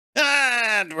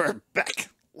And we're back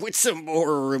with some more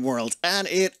Rimworld, and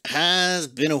it has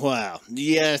been a while.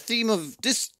 The theme of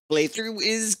this playthrough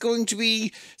is going to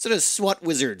be sort of SWAT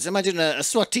wizards. Imagine a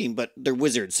SWAT team, but they're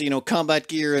wizards. So, combat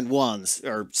gear and wands,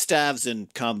 or staves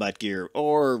and combat gear,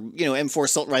 or, M4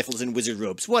 assault rifles and wizard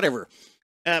robes, whatever.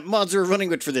 Mods are running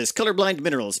with for this. Colorblind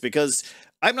Minerals, because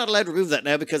I'm not allowed to remove that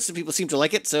now because some people seem to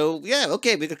like it. So, yeah,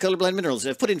 okay, we got Colorblind Minerals.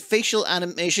 I've put in facial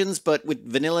animations, but with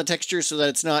vanilla texture so that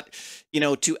it's not,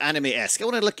 too anime-esque. I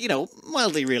want to look,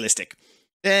 mildly realistic.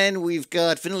 Then we've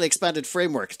got Vanilla Expanded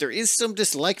Framework. There is some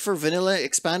dislike for Vanilla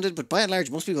Expanded, but by and large,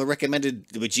 most people recommended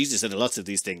with Jesus and lots of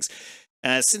these things.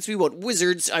 Since we want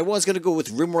wizards, I was going to go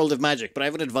with Rimworld of Magic, but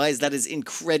I've been advised that is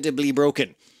incredibly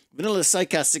broken. Vanilla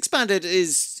Psycasts Expanded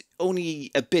is only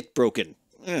a bit broken.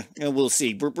 We'll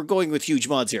see. We're going with huge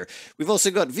mods here. We've also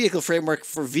got Vehicle Framework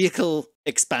for Vehicle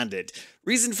Expanded.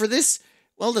 Reason for this?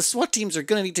 Well, the SWAT teams are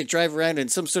going to need to drive around in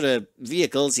some sort of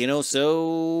vehicles,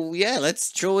 so yeah, let's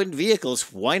throw in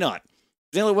vehicles. Why not?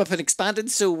 Vanilla Weapon Expanded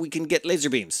so we can get laser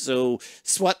beams. So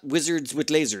SWAT wizards with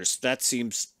lasers. That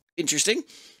seems interesting.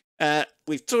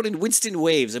 We've thrown in Winston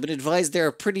Waves. I've been advised they're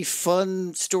a pretty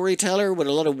fun storyteller with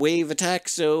a lot of wave attack,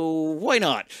 so why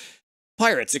not?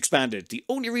 Pirates Expanded. The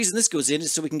only reason this goes in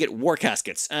is so we can get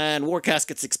WarCaskets, and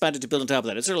WarCaskets Expanded to build on top of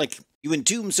that. It's sort of like you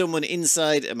entomb someone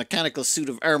inside a mechanical suit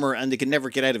of armour and they can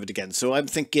never get out of it again. So I'm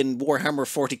thinking Warhammer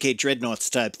 40k Dreadnoughts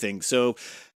type thing. So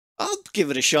I'll give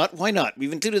it a shot. Why not?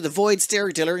 We've included the V.O.I.D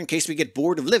Storyteller in case we get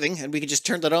bored of living, and we can just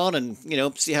turn that on and,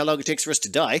 see how long it takes for us to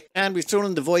die. And we've thrown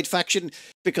in the V.O.I.D faction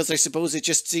because I suppose it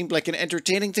just seemed like an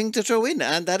entertaining thing to throw in,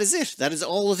 and that is it. That is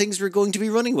all the things we're going to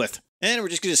be running with. And we're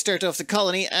just going to start off the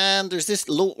colony, and there's this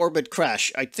low-orbit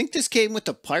crash. I think this came with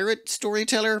the pirate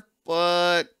storyteller,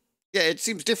 but yeah, it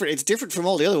seems different. It's different from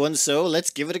all the other ones, so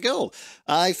let's give it a go.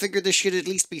 I figured this should at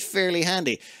least be fairly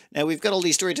handy. Now, we've got all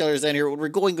these storytellers down here. We're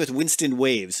going with Winston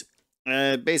Waves.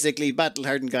 Basically,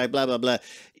 battle-hardened guy, blah, blah, blah.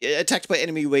 Attacked by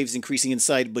enemy waves increasing in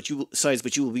size, but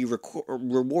you will be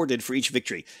rewarded for each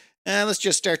victory. Let's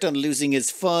just start on losing is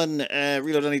fun.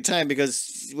 Reload any time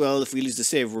because, well, if we lose the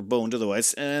save, we're boned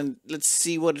otherwise. And let's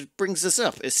see what it brings us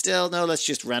up. Estelle, no, let's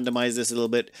just randomize this a little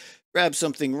bit. Grab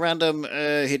something random,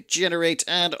 hit generate,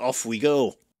 and off we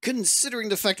go. Considering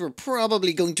the fact we're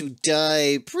probably going to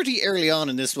die pretty early on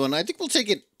in this one, I think we'll take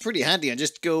it pretty handy and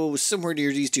just go somewhere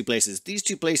near these two places. These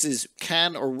two places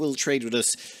can or will trade with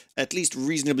us at least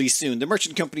reasonably soon. The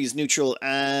merchant company is neutral,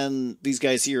 and these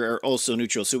guys here are also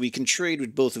neutral, so we can trade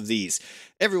with both of these.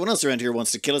 Everyone else around here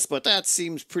wants to kill us, but that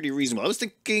seems pretty reasonable. I was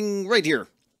thinking right here.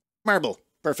 Marble.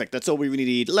 Perfect. That's all we really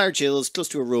need. Large hills, close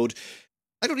to a road.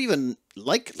 I don't even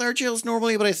like large hills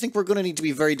normally, but I think we're going to need to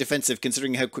be very defensive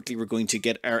considering how quickly we're going to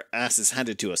get our asses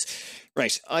handed to us.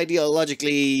 Right,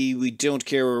 ideologically, we don't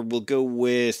care. We're going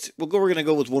to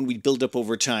go with one we build up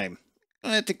over time.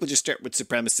 I think we'll just start with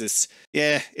supremacists.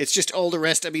 Yeah, it's just all the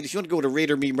rest. I mean, if you want to go with a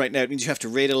raider meme right now, it means you have to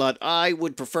raid a lot. I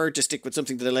would prefer to stick with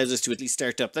something that allows us to at least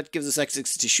start up. That gives us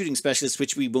access to shooting specialists,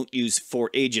 which we won't use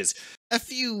for ages. A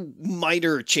few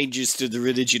minor changes to the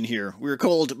religion here. We're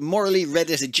called morally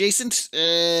Reddit adjacent.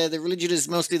 The religion is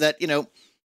mostly that,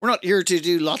 we're not here to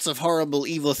do lots of horrible,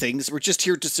 evil things. We're just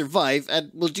here to survive, and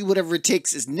we'll do whatever it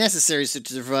takes is necessary to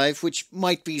survive, which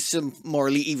might be some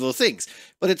morally evil things.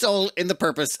 But it's all in the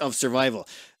purpose of survival.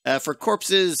 For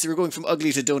corpses, we're going from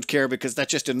ugly to don't care because that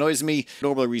just annoys me.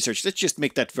 Normal research, let's just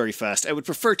make that very fast. I would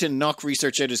prefer to knock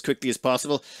research out as quickly as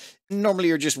possible. Normally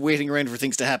you're just waiting around for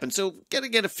things to happen, so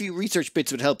get a few research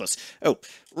bits would help us. Oh,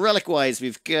 relic-wise,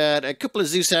 we've got a couple of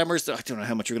Zeus hammers. I don't know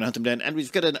how much we're going to hunt them down. And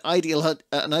we've got an ideal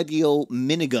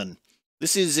minigun.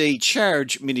 This is a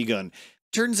charge minigun.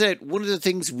 Turns out one of the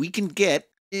things we can get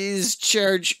is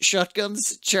charge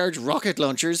shotguns, charge rocket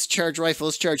launchers, charge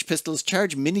rifles, charge pistols,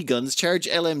 charge miniguns, charge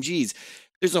LMGs.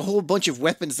 There's a whole bunch of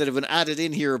weapons that have been added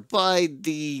in here by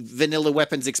the Vanilla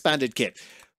Weapons Expanded kit.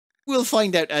 We'll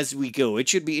find out as we go. It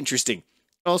should be interesting.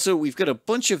 Also, we've got a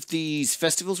bunch of these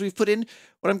festivals we've put in.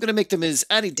 What I'm going to make them is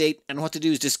add a date, and what to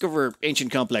do is discover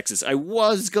ancient complexes. I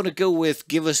was going to go with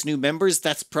give us new members.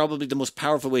 That's probably the most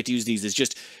powerful way to use these, is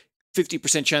just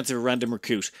 50% chance of a random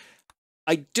recruit.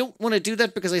 I don't want to do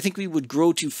that because I think we would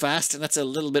grow too fast, and that's a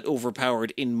little bit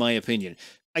overpowered in my opinion.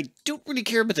 I don't really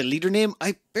care about the leader name.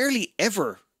 I barely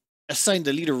ever assign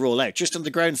the leader role out, just on the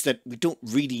grounds that we don't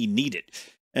really need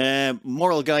it.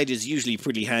 Moral guide is usually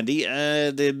pretty handy.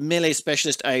 The melee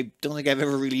specialist, I don't think I've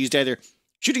ever really used either.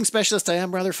 Shooting specialist, I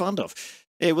am rather fond of.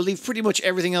 We'll leave pretty much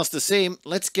everything else the same.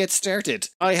 Let's get started.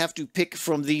 I have to pick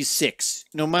from these 6,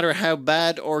 no matter how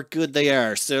bad or good they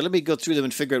are. So let me go through them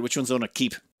and figure out which ones I want to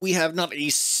keep. we have not a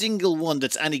single one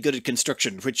that's any good at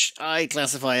construction, which I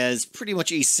classify as pretty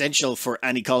much essential for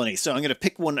any colony. So I'm going to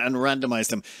pick one and randomize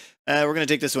them. We're going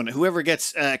to take this one. Whoever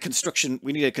gets construction,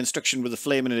 we need a construction with a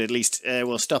flame in it at least.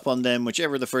 We'll stop on them,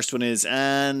 whichever the first one is,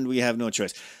 and we have no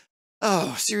choice.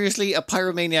 Oh, seriously? A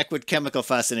pyromaniac with chemical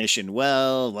fascination.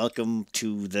 Well, welcome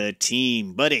to the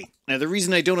team, buddy. Now, the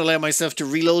reason I don't allow myself to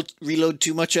reload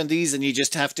too much on these and you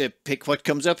just have to pick what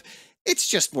comes up, it's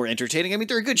just more entertaining. I mean,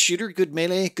 they're a good shooter, good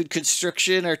melee, good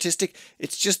construction, artistic.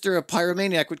 It's just they're a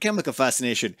pyromaniac with chemical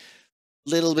fascination.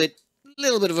 Little bit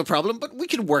of a problem, but we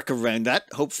can work around that,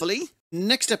 hopefully.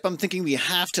 Next up, I'm thinking we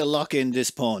have to lock in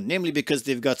this pawn, namely because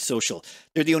they've got social.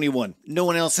 They're the only one. No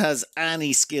one else has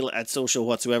any skill at social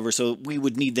whatsoever, so we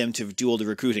would need them to do all the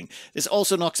recruiting. This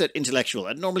also knocks out intellectual,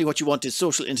 and normally what you want is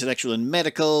social, intellectual, and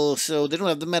medical, so they don't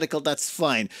have the medical, that's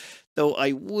fine. Though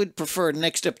I would prefer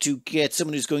next up to get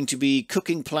someone who's going to be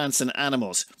cooking plants and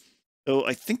animals. So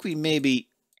I think we maybe...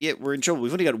 Yeah, we're in trouble.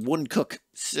 We've only got one cook,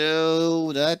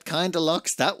 so that kind of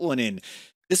locks that one in.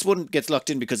 This one gets locked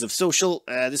in because of social,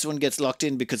 this one gets locked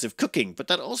in because of cooking, but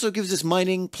that also gives us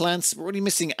mining, plants. We're only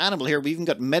missing animal here. We even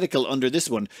got medical under this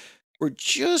one. We're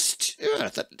just...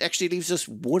 that actually leaves us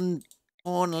one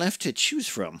pawn left to choose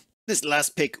from. This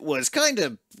last pick was kind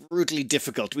of brutally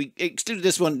difficult. We excluded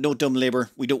this one, no dumb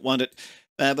labour. We don't want it.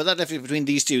 But that left it between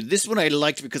these two. This one I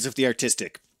liked because of the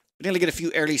artistic. Being able to get a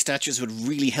few early statues would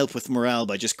really help with morale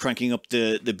by just cranking up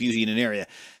the beauty in an area.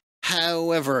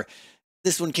 However,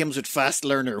 this one comes with fast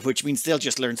learner, which means they'll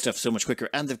just learn stuff so much quicker,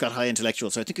 and they've got high intellectual,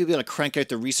 so I think we'll be able to crank out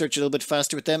the research a little bit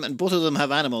faster with them, and both of them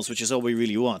have animals, which is all we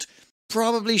really want.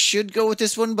 Probably should go with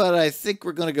this one, but I think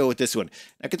we're going to go with this one.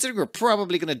 Now, considering we're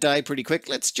probably going to die pretty quick,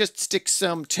 let's just stick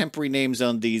some temporary names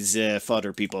on these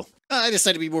fodder people. I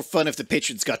decided it'd be more fun if the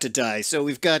patrons got to die, so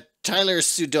we've got Tyler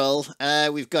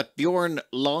Sudal, we've got Bjorn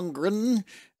Longren,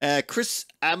 Chris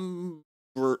Abramson.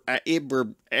 I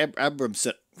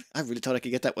really thought I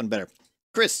could get that one better.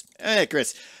 Chris.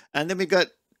 Chris. And then we've got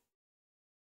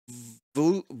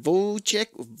Wojciech.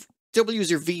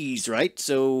 W's are V's, right?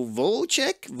 So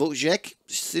Wojciech,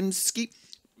 Simski,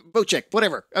 Wojciech,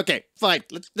 whatever. Okay, fine.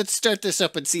 Let's start this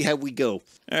up and see how we go.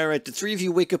 All right, the three of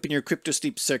you wake up in your crypto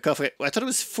sleep sarcophagus. I thought it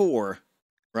was 4,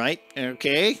 right?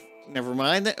 Okay, never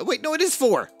mind. Wait, no, it is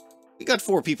 4. We got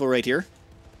 4 people right here.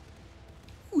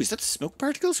 Ooh, is that smoke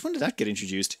particles? When did that get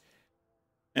introduced?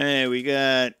 We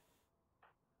got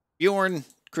Bjorn,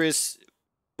 Chris,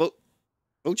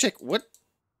 Wojciech, what?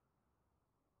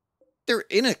 They're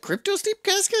in a crypto sleep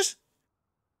casket?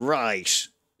 Right.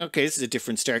 Okay, this is a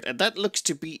different start. And that looks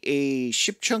to be a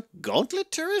ship chunk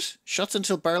gauntlet turret? Shots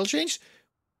until barrel changed?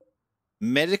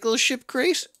 Medical ship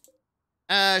crate?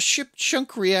 Ship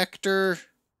chunk reactor.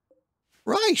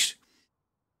 Right.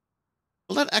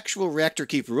 Will that actual reactor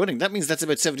keep running? That means that's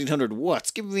about 1700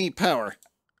 watts. Give me power.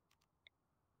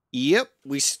 Yep,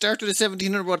 we started a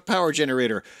 1700 watt power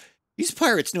generator. These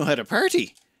pirates know how to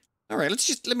party. Alright,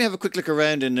 let me have a quick look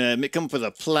around and come up with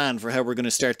a plan for how we're going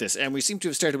to start this. And we seem to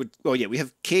have started with, oh yeah, we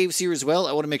have caves here as well.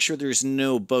 I want to make sure there's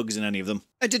no bugs in any of them.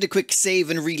 I did a quick save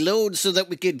and reload so that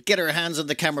we could get our hands on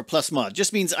the Camera Plus mod.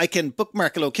 Just means I can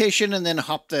bookmark a location and then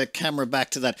hop the camera back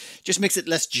to that. Just makes it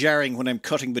less jarring when I'm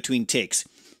cutting between takes.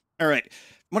 Alright.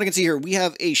 From what I can see here, we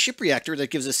have a ship reactor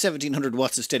that gives us 1700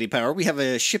 watts of steady power. We have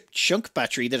a ship chunk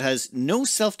battery that has no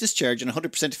self-discharge and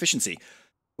 100% efficiency.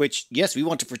 Which, yes, we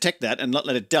want to protect that and not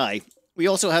let it die. We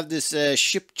also have this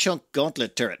ship chunk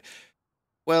gauntlet turret.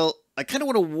 Well, I kind of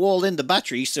want to wall in the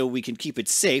battery so we can keep it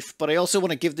safe, but I also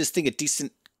want to give this thing a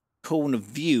decent cone of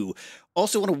view.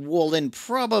 Also want to wall in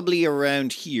probably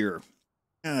around here.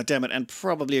 Ah, damn it, and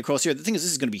probably across here. The thing is,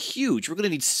 this is going to be huge. We're going to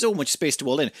need so much space to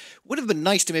wall in. Would have been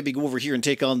nice to maybe go over here and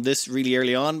take on this really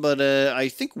early on, but I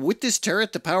think with this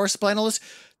turret, the power supply and all this,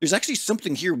 there's actually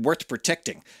something here worth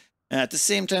protecting. At the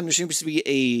same time, there seems to be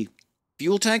a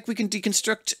fuel tank we can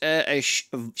deconstruct, a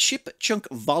ship chunk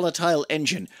volatile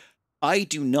engine. I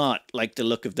do not like the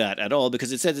look of that at all,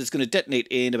 because it says it's going to detonate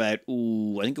in about,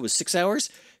 I think it was 6 hours.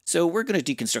 So we're going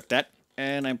to deconstruct that.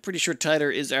 And I'm pretty sure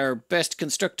Tyler is our best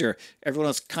constructor. Everyone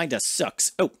else kind of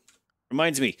sucks. Oh,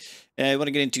 reminds me. I want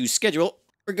to get into schedule.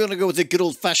 We're going to go with the good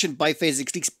old-fashioned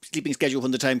biphasic sleeping schedule when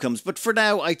the time comes. But for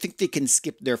now, I think they can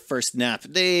skip their first nap.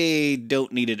 They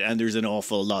don't need it, and there's an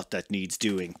awful lot that needs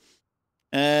doing.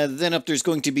 Then up there's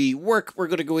going to be work. We're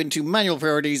going to go into manual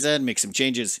priorities and make some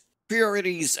changes.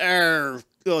 Priorities are...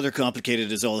 oh, they're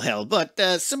complicated as all hell, but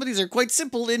some of these are quite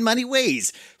simple in many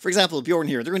ways. For example, Bjorn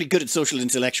here, they're only good at social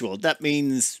intellectual. That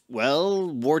means, well,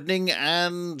 wardening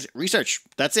and research.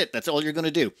 That's it. That's all you're going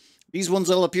to do. These ones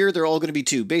all up here, they're all going to be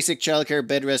 2. Basic, childcare,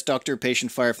 bed rest, doctor,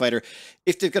 patient, firefighter.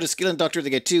 If they've got a skill in doctor, they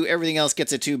get 2. Everything else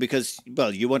gets a 2 because,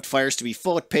 well, you want fires to be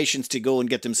fought, patients to go and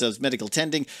get themselves medical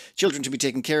tending, children to be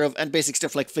taken care of, and basic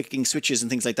stuff like flicking switches and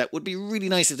things like that would be really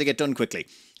nice if they get done quickly.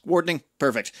 Wardening,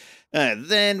 perfect.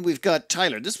 Then we've got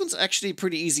Tyler. This one's actually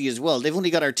pretty easy as well. They've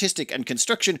only got artistic and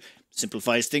construction.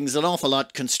 Simplifies things an awful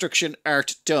lot. Construction,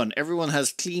 art, done. Everyone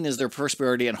has clean as their first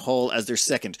priority and hall as their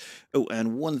second. Oh,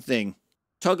 and one thing.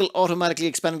 Toggle automatically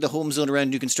expanding the home zone around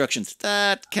new constructions.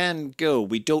 That can go.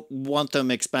 We don't want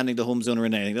them expanding the home zone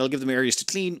around anything. That'll give them areas to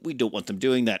clean. We don't want them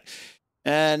doing that.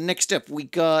 Next up, we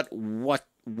got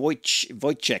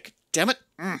Wojciech. Damn it.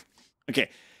 Okay.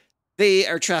 They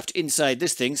are trapped inside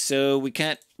this thing, so we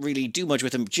can't really do much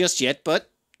with them just yet,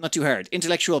 but not too hard.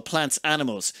 Intellectual, plants,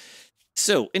 animals.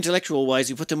 So, intellectual-wise,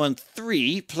 we put them on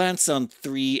 3, plants on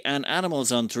 3, and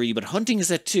animals on 3, but hunting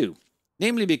is at 2.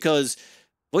 Namely because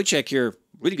Wojciech here,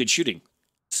 really good shooting.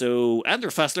 So, and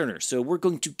they're fast learners. So we're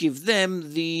going to give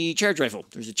them the charge rifle.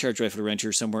 There's a charge rifle around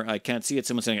here somewhere. I can't see it.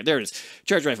 Someone's saying it. There it is.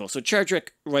 Charge rifle. So charge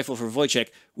rifle for Wojciech.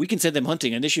 We can send them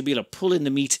hunting, and they should be able to pull in the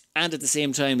meat and at the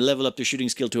same time level up their shooting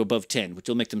skill to above 10, which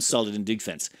will make them solid in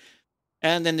defense.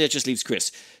 And then that just leaves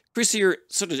Chris. Chris here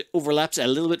sort of overlaps a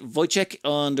little bit. Wojciech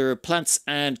under plants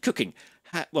and cooking.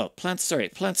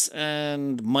 Plants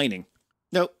and mining.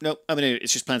 No, I mean,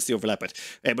 it's just plants they overlap it.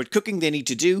 But cooking they need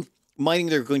to do. Mining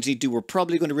they're going to need to do. We're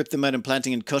probably going to rip them out in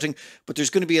planting and cutting, but there's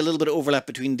going to be a little bit of overlap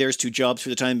between their 2 jobs for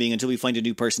the time being until we find a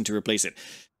new person to replace it.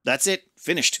 That's it.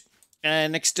 Finished.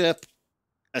 And next up,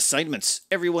 assignments.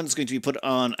 Everyone's going to be put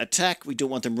on attack. We don't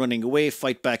want them running away.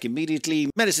 Fight back immediately.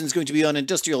 Medicine's going to be on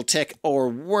industrial tech or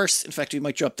worse. In fact, we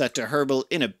might drop that to herbal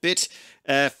in a bit.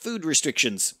 Food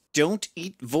restrictions. Don't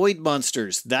eat void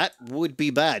monsters. That would be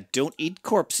bad. Don't eat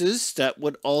corpses. That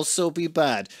would also be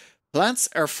bad. Plants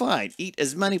are fine. Eat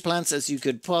as many plants as you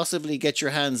could possibly get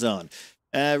your hands on.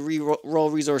 Raw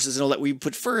resources and all that. We would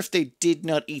prefer if they did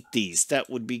not eat these. That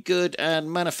would be good. And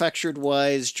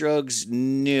manufactured-wise, drugs,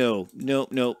 no.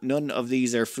 None of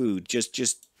these are food.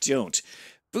 Just don't.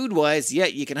 Food-wise, yeah,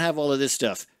 you can have all of this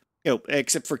stuff.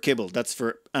 Except for kibble. That's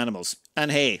for animals.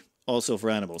 And hay, also for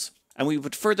animals. And we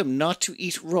would prefer them not to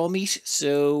eat raw meat,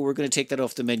 so we're going to take that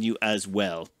off the menu as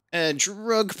well.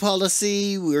 Drug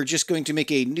policy, we're just going to make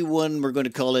a new one. We're going to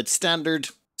call it standard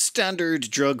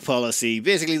drug policy.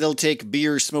 Basically, they'll take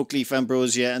beer, smoke leaf,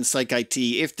 ambrosia, and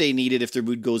Psycasts if they need it, if their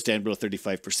mood goes down below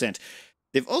 35%.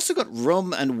 They've also got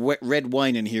rum and red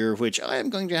wine in here, which I am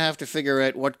going to have to figure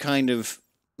out what kind of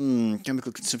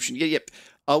chemical consumption. Yep.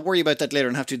 I'll worry about that later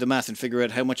and have to do the math and figure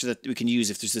out how much of that we can use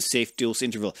if there's a safe dose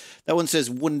interval. That one says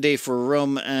 1 day for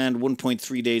rum and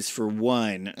 1.3 days for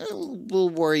wine. We'll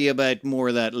worry about more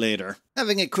of that later.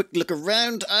 Having a quick look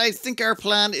around, I think our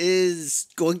plan is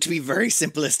going to be very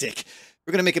simplistic.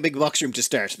 We're going to make a big box room to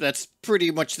start. That's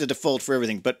pretty much the default for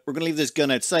everything, but we're going to leave this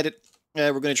gun outside it.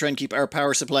 We're going to try and keep our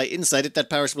power supply inside it. That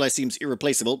power supply seems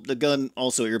irreplaceable. The gun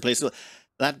also irreplaceable.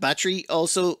 That battery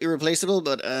also irreplaceable,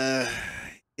 but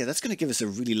yeah, that's going to give us a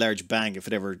really large bang if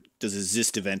it ever does a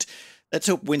Zist event. Let's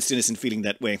hope Winston isn't feeling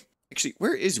that way. Actually,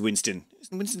 where is Winston?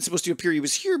 Isn't Winston supposed to appear? He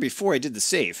was here before I did the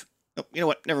save. Oh, you know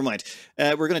what? Never mind.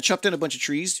 We're going to chop down a bunch of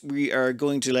trees. We are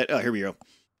going to let... Oh, here we go.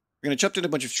 We're going to chop down a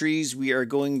bunch of trees. We are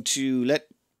going to let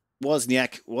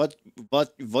Wojciech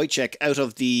out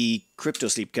of the crypto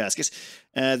sleep casket.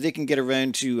 They can get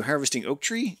around to harvesting oak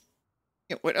tree.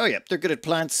 Yeah, they're good at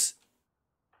plants.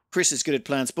 Chris is good at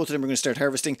plants. Both of them are going to start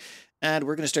harvesting. And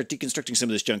we're going to start deconstructing some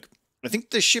of this junk. I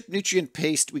think the ship nutrient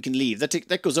paste we can leave.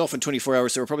 That goes off in 24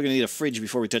 hours, so we're probably going to need a fridge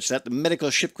before we touch that. The medical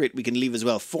ship crate we can leave as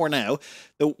well for now.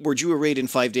 Though we're due a raid in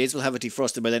 5 days. We'll have it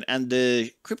defrosted by then. And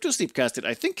the crypto sleep casket,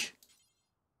 I think...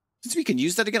 Since we can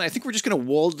use that again, I think we're just going to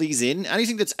wall these in.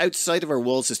 Anything that's outside of our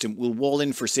wall system, we'll wall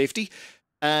in for safety.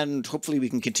 And hopefully we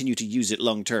can continue to use it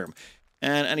long term.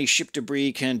 And any ship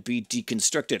debris can be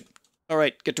deconstructed.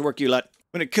 Alright, get to work, you lot.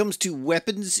 When it comes to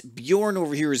weapons, Bjorn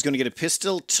over here is going to get a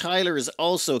pistol. Tyler is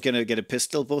also going to get a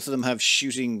pistol. Both of them have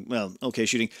shooting, well, okay,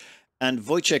 shooting. And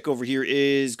Wojciech over here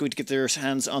is going to get their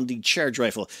hands on the charge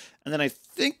rifle. And then I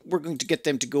think we're going to get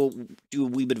them to go do a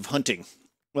wee bit of hunting.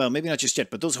 Well, maybe not just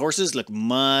yet, but those horses look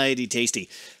mighty tasty.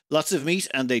 Lots of meat,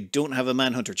 and they don't have a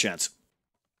manhunter chance.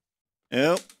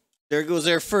 Oh, there goes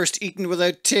our first eaten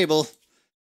without table.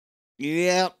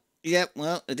 Yeah,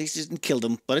 well, at least it didn't kill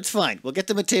them, but it's fine. We'll get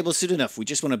them a table soon enough. We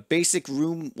just want a basic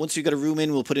room. Once we've got a room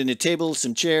in, we'll put in a table,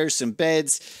 some chairs, some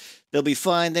beds. They'll be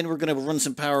fine. Then we're going to run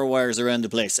some power wires around the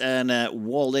place and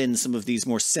wall in some of these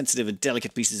more sensitive and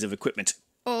delicate pieces of equipment.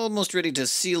 Almost ready to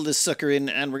seal this sucker in,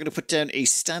 and we're going to put down a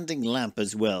standing lamp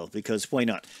as well, because why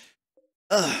not?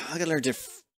 I gotta learn to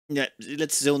Yeah,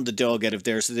 let's zone the dog out of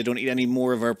there so they don't eat any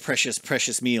more of our precious,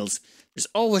 precious meals. There's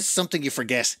always something you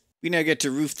forget. We now get to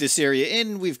roof this area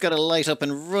in. We've got a light up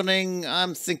and running.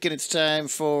 I'm thinking it's time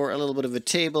for a little bit of a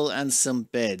table and some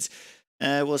beds.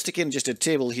 We'll stick in just a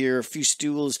table here, a few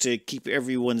stools to keep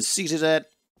everyone seated at,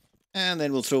 and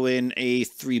then we'll throw in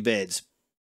 3 beds.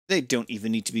 They don't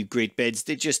even need to be great beds.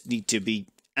 They just need to be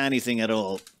anything at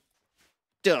all.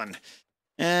 Done.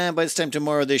 And by this time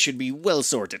tomorrow, they should be well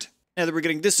sorted. Now that we're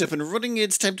getting this up and running,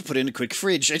 it's time to put in a quick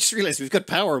fridge. I just realized we've got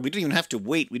power. We don't even have to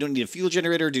wait. We don't need a fuel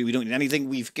generator. We don't need anything.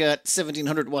 We've got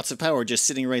 1700 watts of power just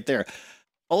sitting right there.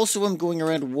 Also, I'm going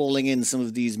around walling in some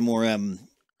of these more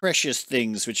precious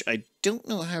things, which I don't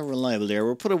know how reliable they are.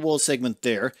 We'll put a wall segment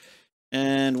there.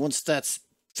 And once that's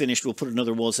finished, we'll put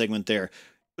another wall segment there,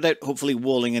 without hopefully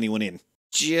walling anyone in.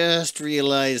 Just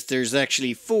realized there's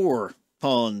actually 4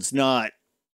 pawns, not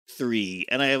 3.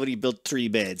 And I already built 3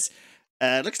 beds.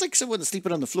 Looks like someone's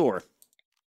sleeping on the floor.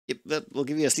 Yep, we'll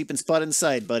give you a sleeping spot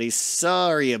inside, buddy.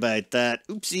 Sorry about that.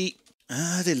 Oopsie.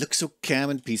 They look so calm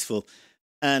and peaceful.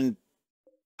 And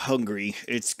hungry.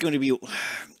 It's going to be...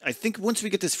 I think once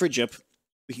we get this fridge up,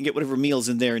 we can get whatever meals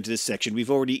in there into this section. We've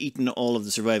already eaten all of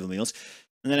the survival meals.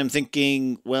 And then I'm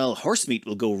thinking, well, horse meat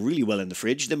will go really well in the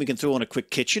fridge. Then we can throw on a quick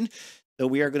kitchen. Though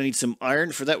we are going to need some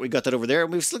iron for that. We got that over there.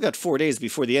 And we've still got 4 days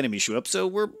before the enemies show up. So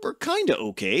we're kind of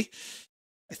okay.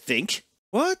 I think.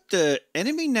 What? The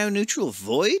enemy now neutral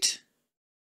void?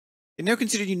 They now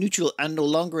consider you neutral and no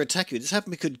longer attack you. This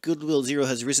happened because Goodwill 0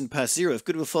 has risen past 0. If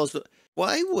Goodwill falls...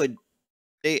 Why would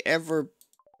they ever...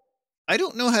 I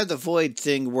don't know how the void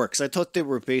thing works. I thought they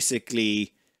were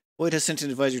basically... Void has sent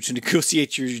an advisor to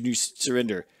negotiate your new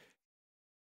surrender.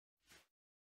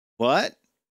 What?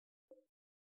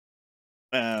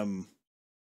 I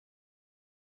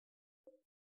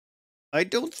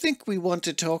don't think we want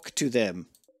to talk to them.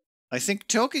 I think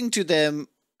talking to them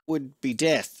would be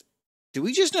death. Do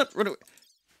we just not run away?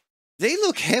 They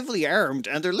look heavily armed,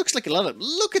 and there looks like a lot of...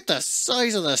 Look at the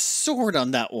size of the sword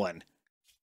on that one.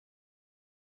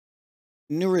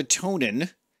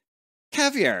 Neurotonin.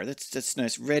 Caviar. That's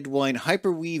nice. Red wine.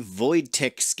 Hyperweave. Void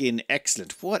tech skin.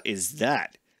 Excellent. What is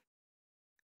that?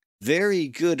 Very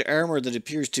good armor that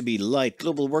appears to be light.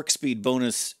 Global work speed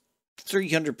bonus.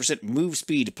 300% move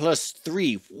speed plus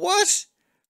 3. What?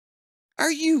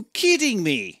 Are you kidding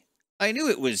me? I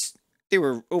knew they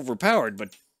were overpowered,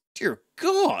 but dear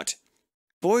God.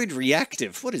 Void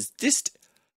reactive. What is this?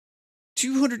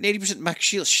 280% max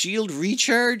shield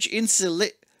recharge,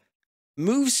 insulate,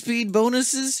 move speed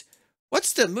bonuses.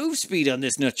 What's the move speed on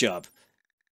this nut job?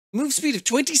 Move speed of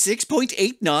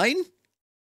 26.89?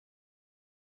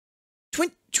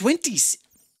 20.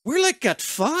 We're like at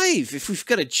 5 if we've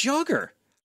got a jogger.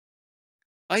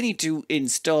 I need to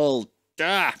install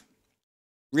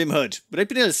RimHUD, but I've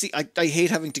been able to see. I hate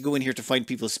having to go in here to find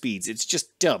people's speeds. It's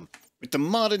just dumb. With the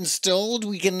mod installed,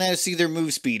 we can now see their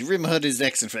move speed. RimHUD is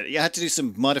excellent for it. You had to do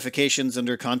some modifications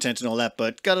under content and all that,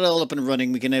 but got it all up and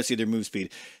running. We can now see their move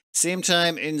speed. Same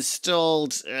time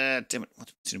installed. Damn it!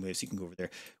 What's Cinewaves? You can go over there.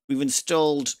 We've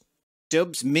installed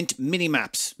Dubs Mint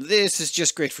Minimaps. This is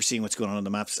just great for seeing what's going on the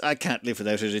maps. I can't live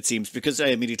without it. It seems because I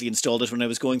immediately installed it when I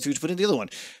was going through to put in the other one.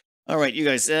 All right, you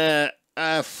guys.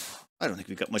 I don't think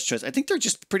we've got much choice. I think they're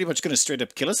just pretty much going to straight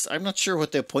up kill us. I'm not sure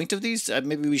what the point of these.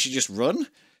 Maybe we should just run.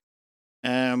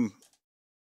 We're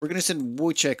going to send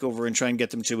Wojciech over and try and get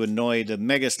them to annoy the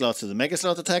Mega Sloth so the Mega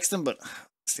Sloth attacks them, but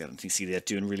I don't see that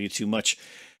doing really too much.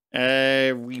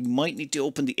 We might need to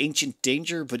open the Ancient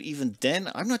Danger, but even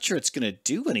then, I'm not sure it's going to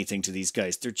do anything to these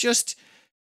guys. They're just...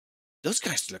 Those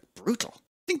guys look brutal.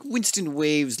 I think Winston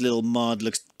Wave's little mod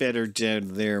looks better down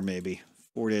there, maybe.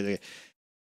 4 days.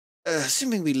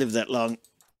 Assuming we live that long.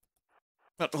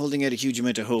 Not holding out a huge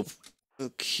amount of hope.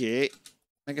 Okay.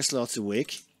 Mega Sloth's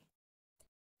awake.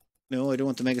 No, I don't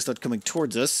want the Mega Sloth coming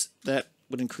towards us. That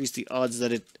would increase the odds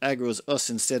that it aggroes us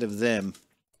instead of them.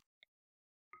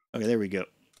 Okay, there we go.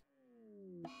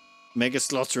 Mega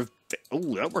Sloths are...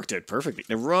 Oh, that worked out perfectly.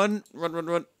 Now run, run,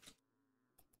 run,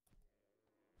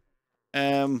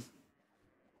 run.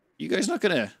 You guys not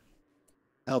gonna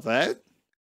help out?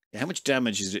 How much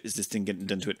damage is this thing getting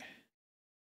done to it?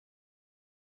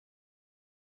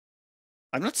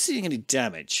 I'm not seeing any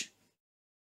damage.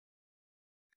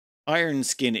 Iron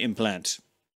skin implant.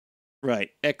 Right.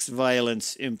 X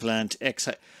violence implant. X.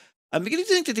 I'm beginning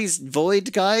to think that these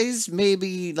void guys may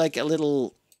be like a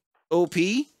little OP.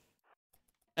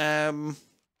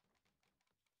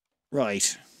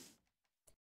 Right.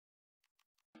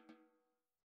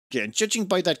 Yeah, judging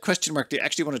by that question mark, they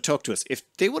actually want to talk to us. If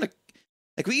they want to...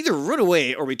 Like, we either run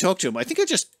away or we talk to them. I think I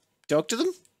just talk to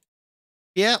them.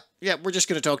 Yeah, yeah, we're just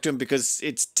going to talk to him because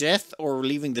it's death or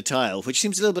leaving the tile, which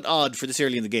seems a little bit odd for this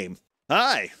early in the game.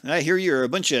 Hi, I hear you're a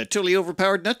bunch of totally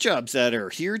overpowered nutjobs that are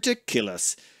here to kill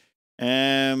us.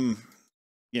 Yeah,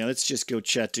 let's just go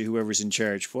chat to whoever's in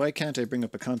charge. Why can't I bring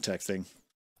up a contact thing?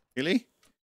 Really?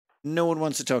 No one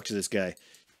wants to talk to this guy.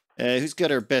 Who's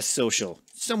got our best social?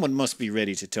 Someone must be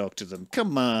ready to talk to them.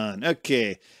 Come on,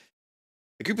 okay.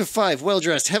 A group of 5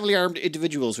 well-dressed, heavily armed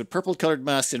individuals with purple-coloured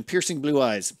masks and piercing blue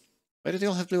eyes. Why do they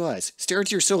all have blue eyes? Stare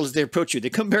into your soul as they approach you. They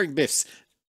come bearing biffs.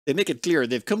 They make it clear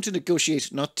they've come to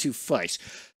negotiate, not to fight.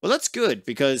 Well, that's good,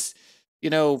 because, you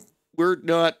know, we're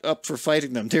not up for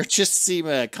fighting them. They just seem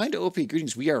kind of OP.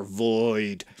 Greetings, we are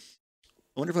Void.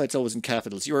 I wonder why it's always in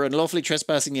capitals. You are unlawfully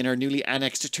trespassing in our newly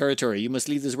annexed territory. You must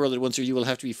leave this world at once or you will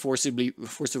have to be forcibly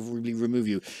remove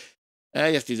you. You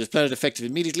have to do this planet effective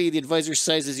immediately. The advisor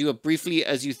sizes you up briefly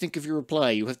as you think of your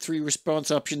reply. You have 3 response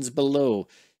options below.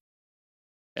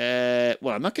 Well,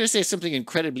 I'm not going to say something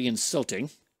incredibly insulting.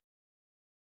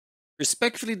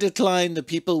 Respectfully decline the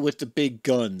people with the big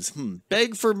guns.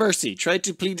 Beg for mercy. Try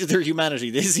to plead to their humanity.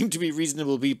 They seem to be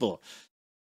reasonable people.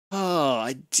 Oh,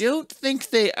 I don't think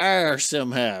they are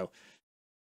somehow.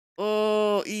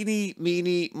 Oh, eeny,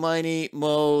 meeny, miny,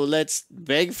 mo. Let's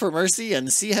beg for mercy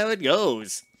and see how it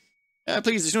goes.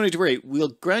 Please, there's no need to worry. We'll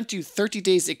grant you 30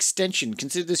 days extension.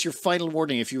 Consider this your final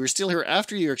warning. If you are still here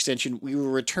after your extension, we will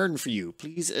return for you.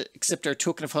 Please accept our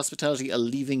token of hospitality, a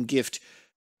leaving gift.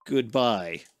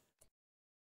 Goodbye.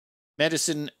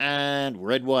 Medicine and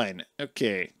red wine.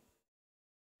 Okay.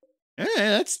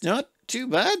 That's not too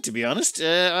bad, to be honest.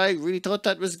 I really thought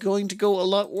that was going to go a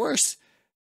lot worse.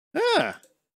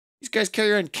 These guys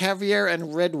carry around caviar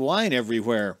and red wine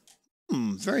everywhere.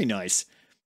 Very nice.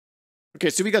 Okay,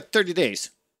 so we got 30 days.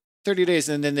 30 days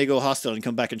and then they go hostile and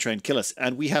come back and try and kill us.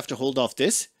 And we have to hold off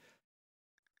this?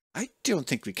 I don't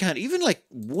think we can. Even like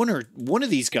one of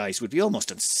these guys would be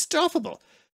almost unstoppable.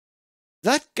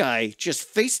 That guy just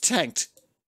face tanked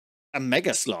a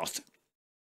mega sloth.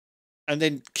 And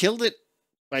then killed it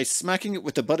by smacking it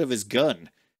with the butt of his gun.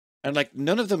 And like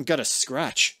none of them got a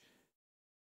scratch.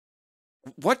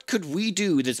 What could we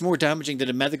do that's more damaging than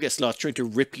a mega sloth trying to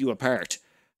rip you apart?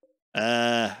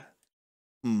 Let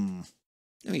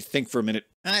me think for a minute.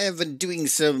 I have been doing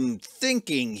some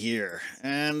thinking here,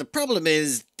 and the problem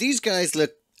is these guys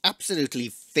look absolutely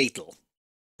fatal.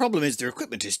 Problem is their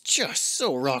equipment is just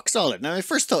so rock solid. Now, my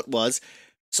first thought was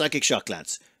psychic shock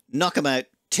lance. Knock them out,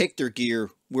 take their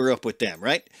gear, we're up with them,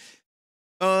 right?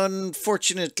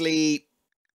 Unfortunately,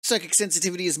 psychic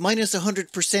sensitivity is minus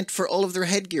 100% for all of their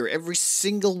headgear. Every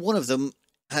single one of them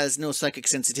has no psychic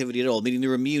sensitivity at all, meaning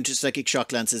they're immune to psychic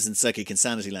shock lances and psychic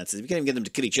insanity lances. We can't even get them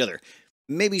to kill each other.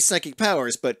 Maybe psychic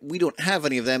powers, but we don't have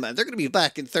any of them, and they're going to be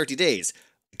back in 30 days.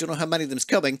 I don't know how many of them's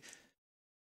coming,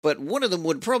 but one of them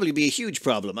would probably be a huge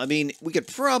problem. I mean, we could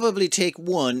probably take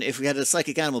one if we had a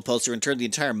psychic animal pulsar and turn the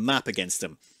entire map against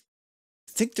them.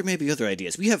 I think there may be other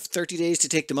ideas. We have 30 days to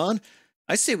take them on.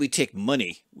 I say we take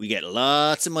money. We get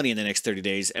lots of money in the next 30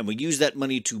 days, and we use that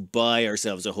money to buy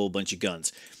ourselves a whole bunch of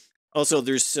guns. Also,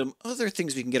 there's some other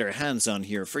things we can get our hands on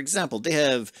here. For example, they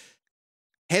have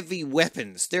heavy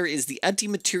weapons. There is the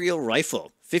anti-material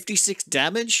rifle. 56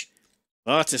 damage,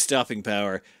 lots of stopping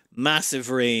power, massive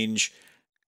range,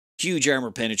 huge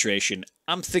armor penetration.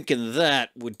 I'm thinking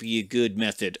that would be a good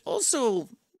method. Also,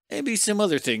 maybe some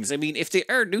other things. I mean, if they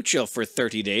are neutral for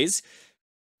 30 days,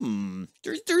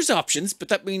 there's options, but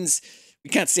that means we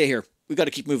can't stay here. We got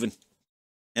to keep moving.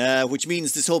 Which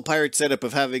means this whole pirate setup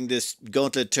of having this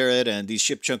gauntlet turret and these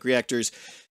ship chunk reactors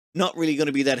not really going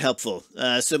to be that helpful.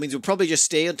 So it means we'll probably just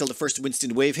stay until the first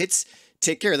Winston wave hits,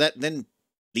 take care of that, and then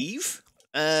leave.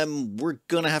 We're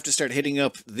going to have to start hitting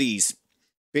up these.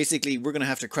 Basically, we're going to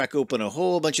have to crack open a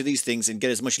whole bunch of these things and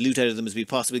get as much loot out of them as we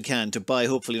possibly can to buy,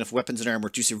 hopefully, enough weapons and armor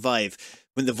to survive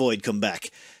when the Void come back.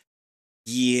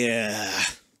 Yeah.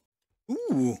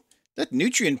 Ooh, that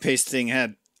nutrient paste thing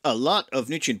had a lot of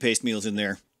nutrient paste meals in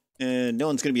there. No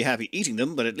one's going to be happy eating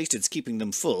them, but at least it's keeping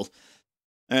them full.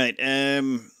 Alright,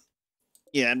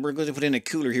 yeah, and we're going to put in a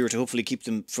cooler here to hopefully keep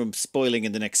them from spoiling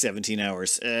in the next 17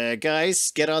 hours.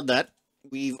 Guys, get on that.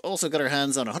 We've also got our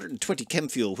hands on 120 chem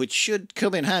fuel, which should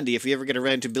come in handy if we ever get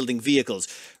around to building vehicles.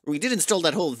 We did install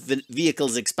that whole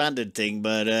vehicles expanded thing,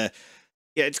 but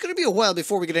yeah, it's going to be a while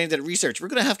before we get into that research. We're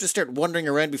going to have to start wandering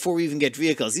around before we even get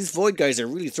vehicles. These Void guys are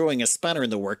really throwing a spanner in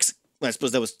the works. Well, I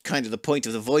suppose that was kind of the point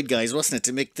of the Void guys, wasn't it?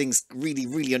 To make things really,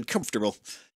 really uncomfortable.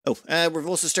 Oh, we've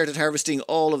also started harvesting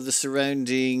all of the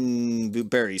surrounding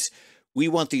berries. We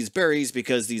want these berries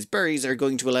because these berries are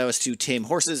going to allow us to tame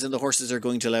horses, and the horses are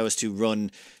going to allow us to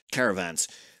run caravans,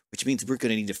 which means we're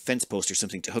going to need a fence post or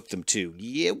something to hook them to.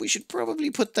 Yeah, we should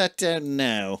probably put that down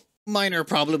now. Minor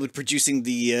problem with producing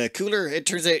the cooler. It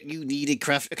turns out you need a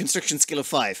construction skill of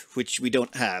 5, which we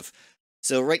don't have.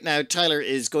 So right now, Tyler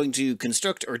is going to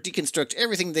construct or deconstruct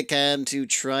everything they can to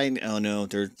try and... Oh no,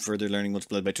 they're further learning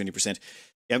multiplied by 20%.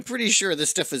 Yeah, I'm pretty sure this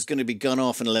stuff is going to be gone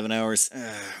off in 11 hours.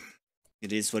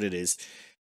 It is what it is.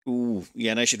 Ooh,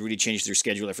 yeah, and I should really change their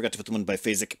schedule. I forgot to put them on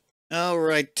biphasic.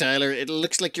 Alright, Tyler, it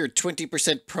looks like your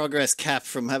 20% progress cap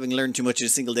from having learned too much in a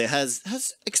single day has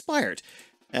expired.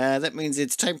 That means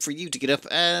it's time for you to get up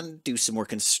and do some more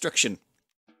construction.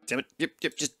 Damn it.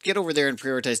 Yep, just get over there and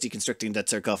prioritize deconstructing that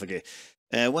sarcophagi.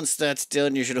 Once that's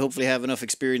done, you should hopefully have enough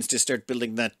experience to start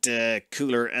building that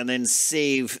cooler and then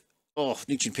save... Oh,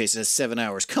 nutrient paste has 7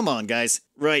 hours. Come on, guys.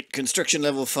 Right, construction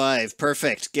level 5.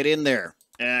 Perfect. Get in there.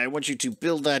 I want you to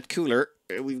build that cooler.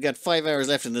 We've got 5 hours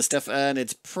left in this stuff, and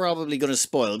it's probably going to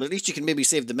spoil. But at least you can maybe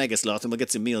save the mega sloth, and we'll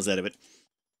get some meals out of it.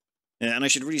 And I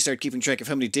should really start keeping track of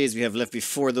how many days we have left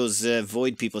before those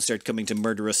V.O.I.D people start coming to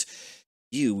murder us.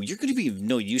 You're going to be of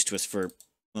no use to us for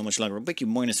how much longer. We'll make you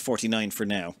minus 49 for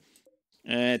now.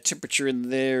 Temperature in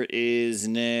there is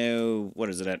now... What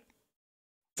is it at?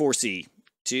 4C.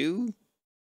 2?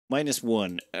 Minus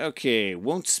 1. Okay,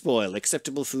 won't spoil.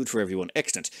 Acceptable food for everyone.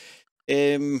 Excellent.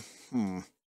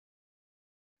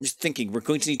 Just thinking, we're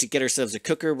going to need to get ourselves a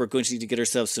cooker. We're going to need to get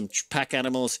ourselves some pack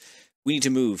animals. We need to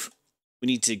move. We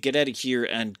need to get out of here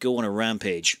and go on a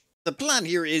rampage. The plan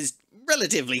here is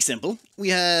relatively simple. We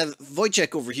have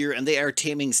Wojciech over here, and they are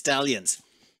taming stallions.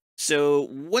 So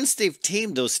once they've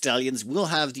tamed those stallions, we'll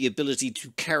have the ability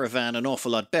to caravan an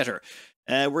awful lot better.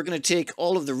 We're going to take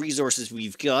all of the resources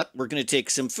we've got. We're going to take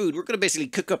some food. We're going to basically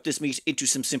cook up this meat into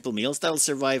some simple meals. That'll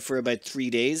survive for about 3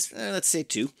 days. Let's say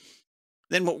 2.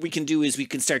 Then what we can do is we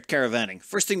can start caravanning.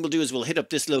 First thing we'll do is we'll hit up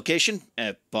this location,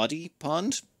 Body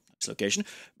Pond, this location,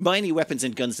 buy any weapons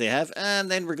and guns they have, and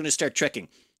then we're going to start trekking.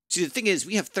 See, the thing is,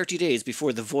 we have 30 days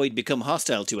before the V.O.I.D become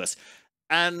hostile to us.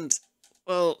 And,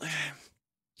 well,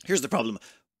 here's the problem.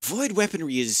 V.O.I.D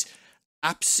weaponry is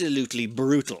absolutely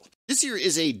brutal. This here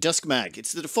is a Dusk Mag.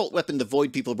 It's the default weapon the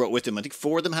V.O.I.D people brought with them. I think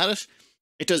 4 of them had it.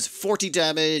 It does 40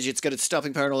 damage, it's got its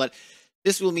stopping power and all that.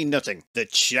 This will mean nothing. The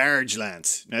Charge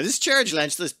Lance. Now, this Charge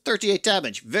Lance does 38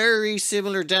 damage. Very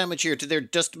similar damage here to their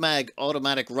Dust Mag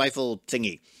automatic rifle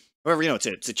thingy. However, you know,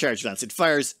 it's a Charge Lance. It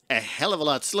fires a hell of a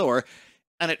lot slower,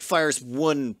 and it fires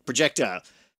 1 projectile.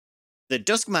 The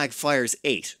Dusk Mag fires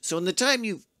 8. So in the time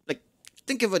you,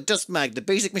 think of a Dusk Mag, the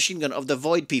basic machine gun of the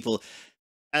V.O.I.D people,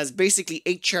 as basically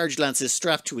 8 Charge Lances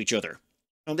strapped to each other.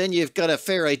 And then you've got a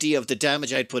fair idea of the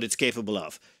damage output it's capable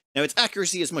of. Now, its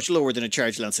accuracy is much lower than a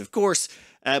Charge Lance, of course,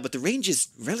 but the range is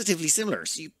relatively similar.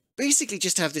 So you basically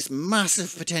just have this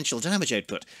massive potential damage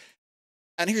output.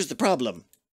 And here's the problem.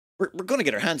 We're going to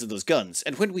get our hands on those guns.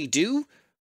 And when we do,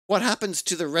 what happens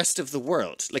to the rest of the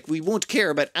world? We won't care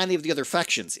about any of the other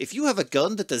factions. If you have a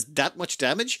gun that does that much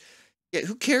damage, yeah,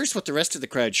 who cares what the rest of the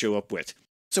crowd show up with?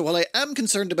 So while I am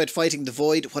concerned about fighting the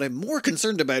V.O.I.D, what I'm more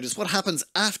concerned about is what happens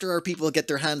after our people get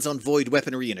their hands on V.O.I.D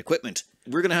weaponry and equipment.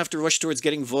 We're going to have to rush towards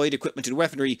getting V.O.I.D equipment and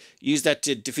weaponry, use that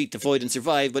to defeat the V.O.I.D and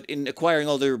survive, but in acquiring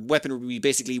all their weaponry, we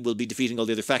basically will be defeating all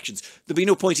the other factions. There'll be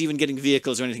no point even getting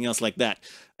vehicles or anything else like that.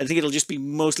 I think it'll just be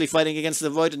mostly fighting against the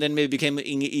V.O.I.D and then maybe becoming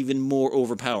even more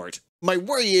overpowered. My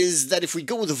worry is that if we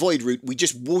go with the V.O.I.D route, we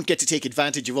just won't get to take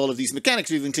advantage of all of these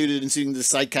mechanics we've included, including the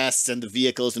Psycasts and the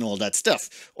vehicles and all that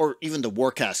stuff. Or even the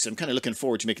WarCasts. I'm kind of looking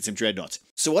forward to making some dreadnoughts.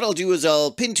 So what I'll do is I'll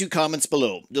pin 2 comments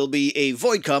below. There'll be a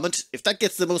V.O.I.D comment. If that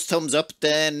gets the most thumbs up,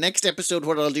 then next episode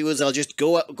what I'll do is I'll just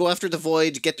go after the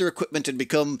V.O.I.D, get their equipment and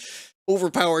become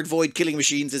overpowered V.O.I.D killing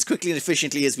machines as quickly and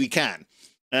efficiently as we can.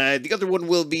 The other one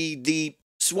will be the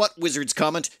SWAT Wizards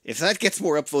comment. If that gets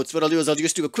more upvotes, what I'll do is I'll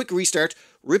just do a quick restart,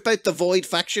 rip out the V.O.I.D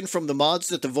faction from the mods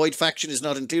that the V.O.I.D faction is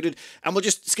not included, and we'll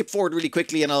just skip forward really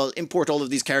quickly and I'll import all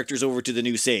of these characters over to the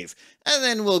new save. And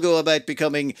then we'll go about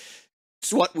becoming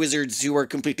SWAT Wizards who are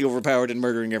completely overpowered and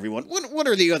murdering everyone. One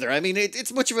or the other. I mean,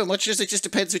 it's much of a muchness. It just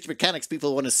depends which mechanics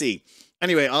people want to see.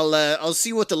 Anyway, I'll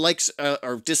see what the likes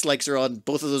or dislikes are on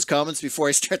both of those comments before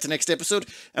I start the next episode,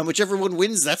 and whichever one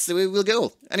wins, that's the way we'll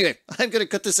go. Anyway, I'm going to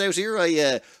cut this out here.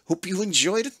 I hope you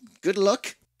enjoyed it. Good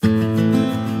luck.